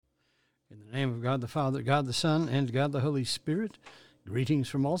In the name of God the Father, God the Son, and God the Holy Spirit, greetings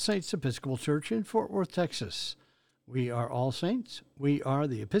from All Saints Episcopal Church in Fort Worth, Texas. We are All Saints. We are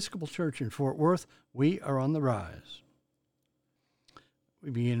the Episcopal Church in Fort Worth. We are on the rise. We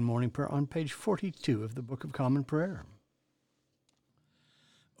begin morning prayer on page 42 of the Book of Common Prayer.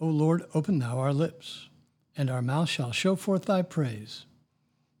 O Lord, open thou our lips, and our mouth shall show forth thy praise.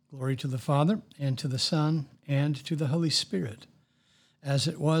 Glory to the Father, and to the Son, and to the Holy Spirit, as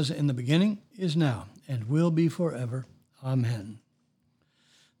it was in the beginning, is now, and will be forever. Amen.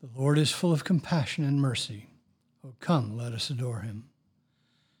 The Lord is full of compassion and mercy. O come, let us adore him.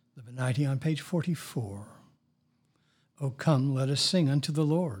 The Venite on page 44. O come, let us sing unto the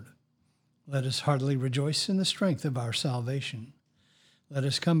Lord. Let us heartily rejoice in the strength of our salvation. Let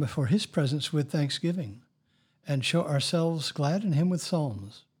us come before his presence with thanksgiving, and show ourselves glad in him with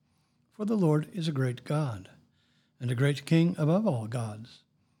psalms. For the Lord is a great God, and a great King above all gods.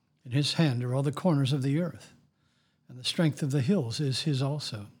 In his hand are all the corners of the earth, and the strength of the hills is his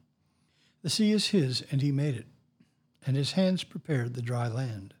also. The sea is his, and he made it, and his hands prepared the dry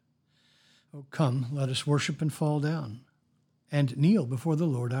land. O come, let us worship and fall down, and kneel before the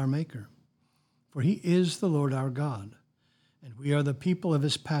Lord our Maker. For he is the Lord our God, and we are the people of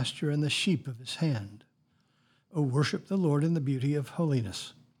his pasture and the sheep of his hand. O worship the Lord in the beauty of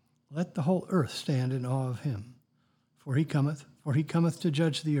holiness. Let the whole earth stand in awe of him. For he cometh to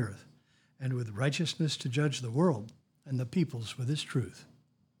judge the earth, and with righteousness to judge the world, and the peoples with his truth.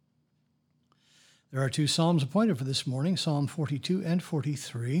 There are two psalms appointed for this morning, Psalm 42 and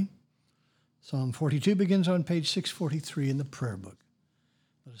 43. Psalm 42 begins on page 643 in the prayer book.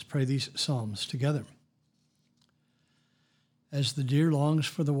 Let us pray these psalms together. As the deer longs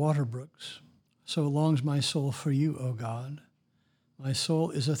for the water brooks, so longs my soul for you, O God. My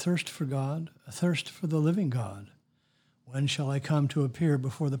soul is athirst for God, athirst for the living God. When shall I come to appear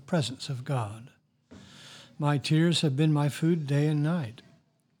before the presence of God? My tears have been my food day and night,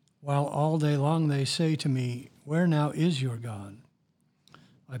 while all day long they say to me, where now is your God?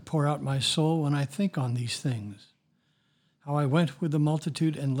 I pour out my soul when I think on these things, how I went with the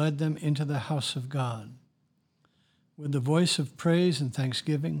multitude and led them into the house of God, with the voice of praise and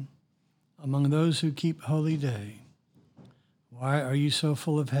thanksgiving among those who keep holy day. Why are you so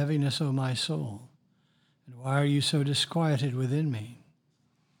full of heaviness, O my soul? And why are you so disquieted within me?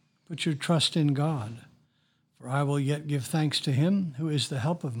 Put your trust in God, for I will yet give thanks to him who is the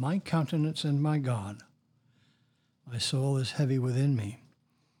help of my countenance and my God. My soul is heavy within me.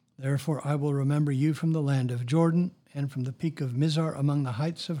 Therefore I will remember you from the land of Jordan and from the peak of Mizar among the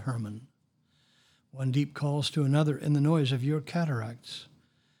heights of Hermon. One deep calls to another in the noise of your cataracts.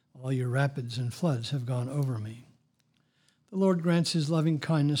 All your rapids and floods have gone over me. The Lord grants his loving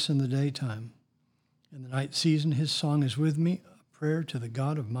kindness in the daytime. In the night season his song is with me, a prayer to the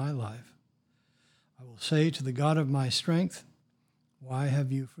God of my life. I will say to the God of my strength, why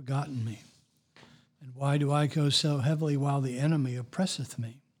have you forgotten me? And why do I go so heavily while the enemy oppresseth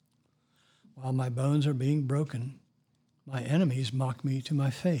me? While my bones are being broken, my enemies mock me to my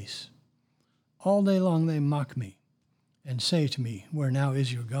face. All day long they mock me, and say to me, where now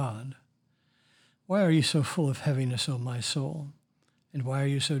is your God? Why are you so full of heaviness, O my soul? And why are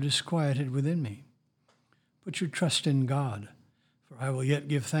you so disquieted within me? Put your trust in God, for I will yet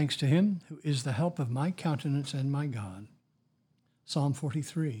give thanks to him who is the help of my countenance and my God. Psalm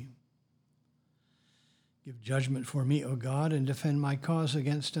 43. Give judgment for me, O God, and defend my cause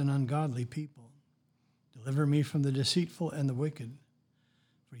against an ungodly people. Deliver me from the deceitful and the wicked.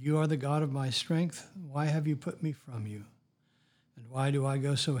 For you are the God of my strength. Why have you put me from you? And why do I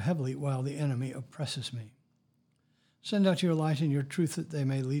go so heavily while the enemy oppresses me? Send out your light and your truth that they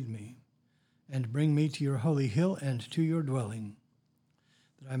may lead me, and bring me to your holy hill and to your dwelling,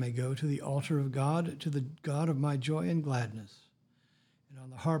 that I may go to the altar of God, to the God of my joy and gladness. And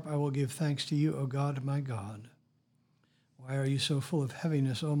on the harp I will give thanks to you, O God, my God. Why are you so full of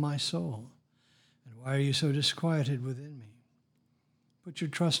heaviness, O my soul? And why are you so disquieted within me? Put your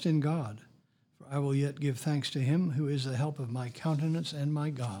trust in God, for I will yet give thanks to him who is the help of my countenance and my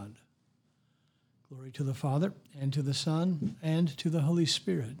God. Glory to the Father, and to the Son, and to the Holy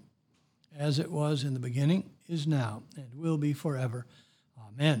Spirit, as it was in the beginning, is now, and will be forever.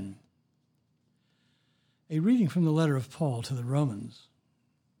 Amen. A reading from the letter of Paul to the Romans.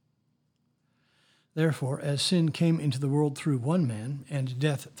 Therefore, as sin came into the world through one man, and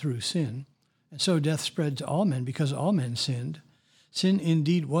death through sin, and so death spread to all men because all men sinned, sin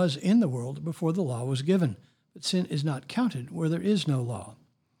indeed was in the world before the law was given, but sin is not counted where there is no law.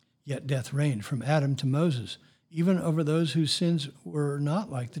 Yet death reigned from Adam to Moses, even over those whose sins were not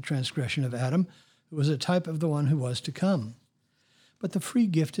like the transgression of Adam, who was a type of the one who was to come. But the free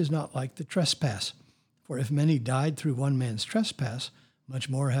gift is not like the trespass. For if many died through one man's trespass, much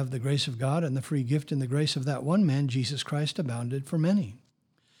more have the grace of God and the free gift in the grace of that one man, Jesus Christ, abounded for many.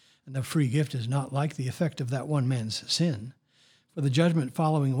 And the free gift is not like the effect of that one man's sin. For the judgment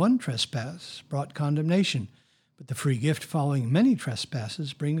following one trespass brought condemnation, but the free gift following many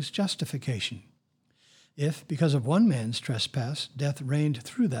trespasses brings justification. If, because of one man's trespass, death reigned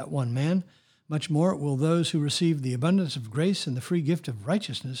through that one man, much more will those who receive the abundance of grace and the free gift of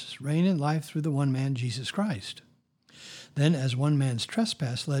righteousness reign in life through the one man, Jesus Christ. Then, as one man's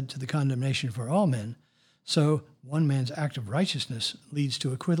trespass led to the condemnation for all men, so one man's act of righteousness leads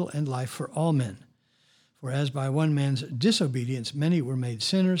to acquittal and life for all men. For as by one man's disobedience many were made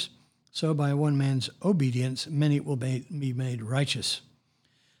sinners, so by one man's obedience many will be made righteous.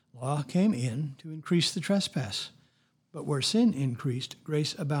 Law came in to increase the trespass, but where sin increased,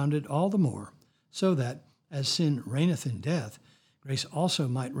 grace abounded all the more, so that, as sin reigneth in death, grace also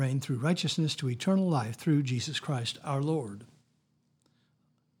might reign through righteousness to eternal life through Jesus Christ our Lord.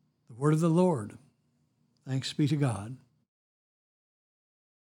 The word of the Lord. Thanks be to God.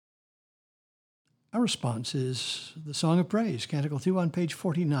 Our response is the Song of Praise, Canticle 2 on page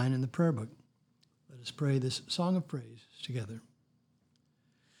 49 in the prayer book. Let us pray this song of praise together.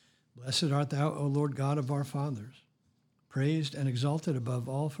 Blessed art thou, O Lord God of our fathers, praised and exalted above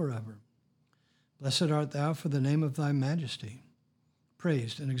all forever. Blessed art thou for the name of thy majesty,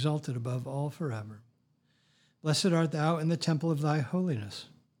 praised and exalted above all forever. Blessed art thou in the temple of thy holiness,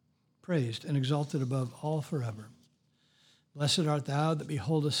 praised and exalted above all forever. Blessed art thou that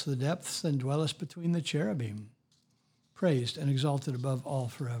beholdest the depths and dwellest between the cherubim, praised and exalted above all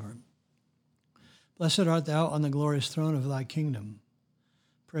forever. Blessed art thou on the glorious throne of thy kingdom,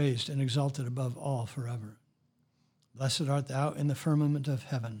 praised and exalted above all forever. Blessed art thou in the firmament of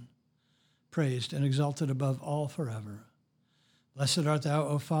heaven, praised and exalted above all forever. Blessed art thou,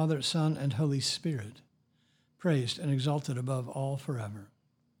 O Father, Son, and Holy Spirit, praised and exalted above all forever.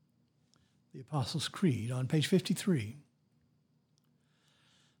 The Apostles' Creed on page 53.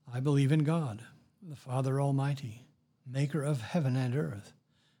 I believe in God, the Father Almighty, maker of heaven and earth,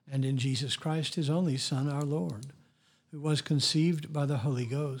 and in Jesus Christ, his only Son, our Lord, who was conceived by the Holy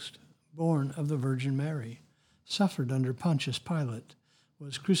Ghost, born of the Virgin Mary, suffered under Pontius Pilate,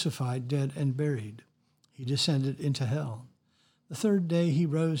 was crucified, dead, and buried. He descended into hell. The third day he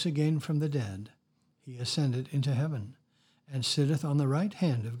rose again from the dead. He ascended into heaven, and sitteth on the right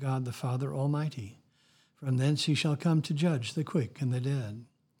hand of God the Father Almighty. From thence he shall come to judge the quick and the dead.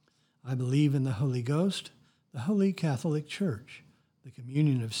 I believe in the Holy Ghost, the Holy Catholic Church, the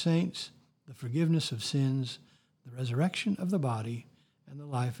communion of saints, the forgiveness of sins, the resurrection of the body, and the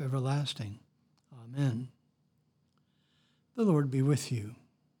life everlasting. Amen. The Lord be with you.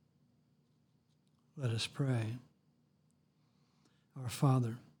 Let us pray. Our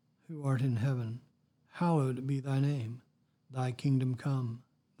Father, who art in heaven, hallowed be thy name. Thy kingdom come,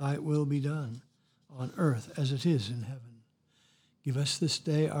 thy will be done, on earth as it is in heaven. Give us this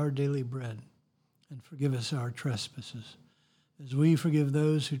day our daily bread, and forgive us our trespasses, as we forgive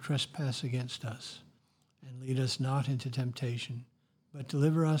those who trespass against us. And lead us not into temptation, but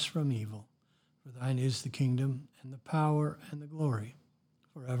deliver us from evil. For thine is the kingdom, and the power, and the glory,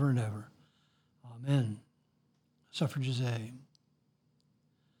 forever and ever. Amen. Suffrages A.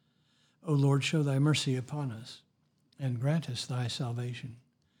 O Lord, show thy mercy upon us, and grant us thy salvation.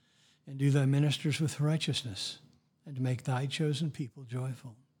 And do thy ministers with righteousness, and make thy chosen people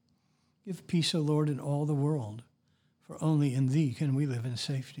joyful. Give peace, O Lord, in all the world, for only in thee can we live in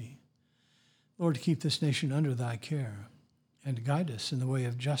safety. Lord, keep this nation under thy care, and guide us in the way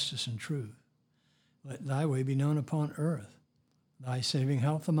of justice and truth. Let thy way be known upon earth, thy saving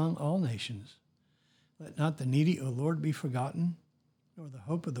health among all nations. Let not the needy, O Lord, be forgotten, nor the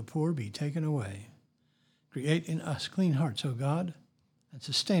hope of the poor be taken away. Create in us clean hearts, O God, and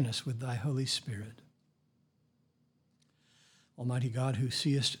sustain us with thy Holy Spirit. Almighty God, who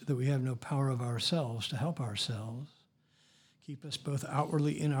seest that we have no power of ourselves to help ourselves, keep us both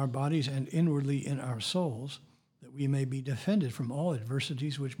outwardly in our bodies and inwardly in our souls, that we may be defended from all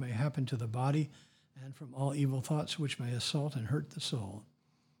adversities which may happen to the body and from all evil thoughts which may assault and hurt the soul.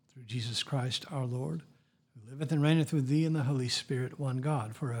 Through Jesus Christ our Lord, who liveth and reigneth with thee in the Holy Spirit, one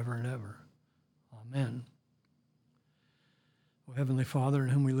God, forever and ever. Amen. O Heavenly Father, in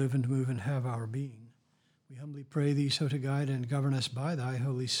whom we live and move and have our being, we humbly pray thee so to guide and govern us by thy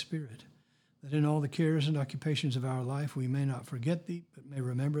Holy Spirit, that in all the cares and occupations of our life we may not forget thee, but may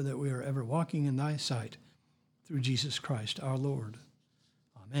remember that we are ever walking in thy sight, through Jesus Christ our Lord.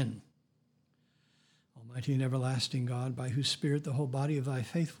 Amen. Almighty and everlasting God, by whose Spirit the whole body of thy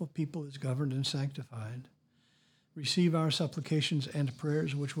faithful people is governed and sanctified, receive our supplications and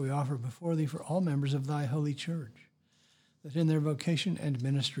prayers which we offer before thee for all members of thy holy church, that in their vocation and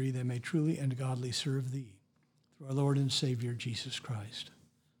ministry they may truly and godly serve thee, through our Lord and Savior Jesus Christ.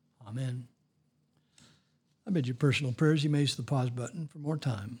 Amen. I bid you personal prayers. You may use the pause button for more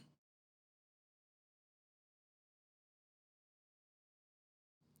time.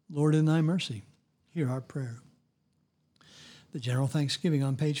 Lord, in thy mercy, hear our prayer. The General Thanksgiving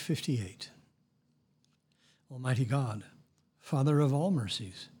on page 58. Almighty God, Father of all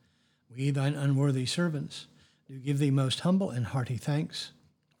mercies, we, thine unworthy servants, do give thee most humble and hearty thanks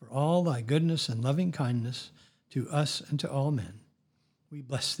for all thy goodness and loving kindness to us and to all men. We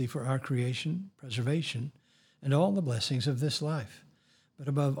bless thee for our creation, preservation, and all the blessings of this life, but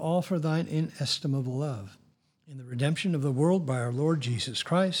above all for thine inestimable love, in the redemption of the world by our Lord Jesus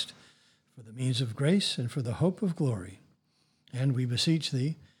Christ, for the means of grace and for the hope of glory. And we beseech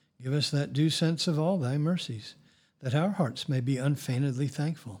thee, give us that due sense of all thy mercies, that our hearts may be unfeignedly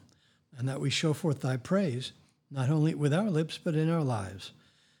thankful, and that we show forth thy praise, not only with our lips, but in our lives,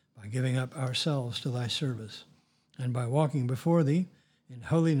 by giving up ourselves to thy service, and by walking before thee in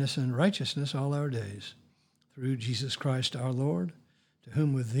holiness and righteousness all our days. Through Jesus Christ our Lord, to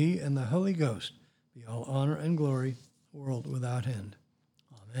whom with thee and the Holy Ghost be all honor and glory, world without end.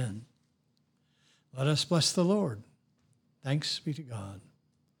 Amen. Let us bless the Lord. Thanks be to God.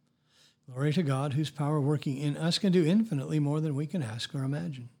 Glory to God, whose power working in us can do infinitely more than we can ask or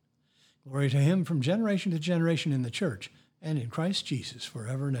imagine. Glory to him from generation to generation in the church and in Christ Jesus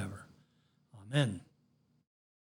forever and ever. Amen.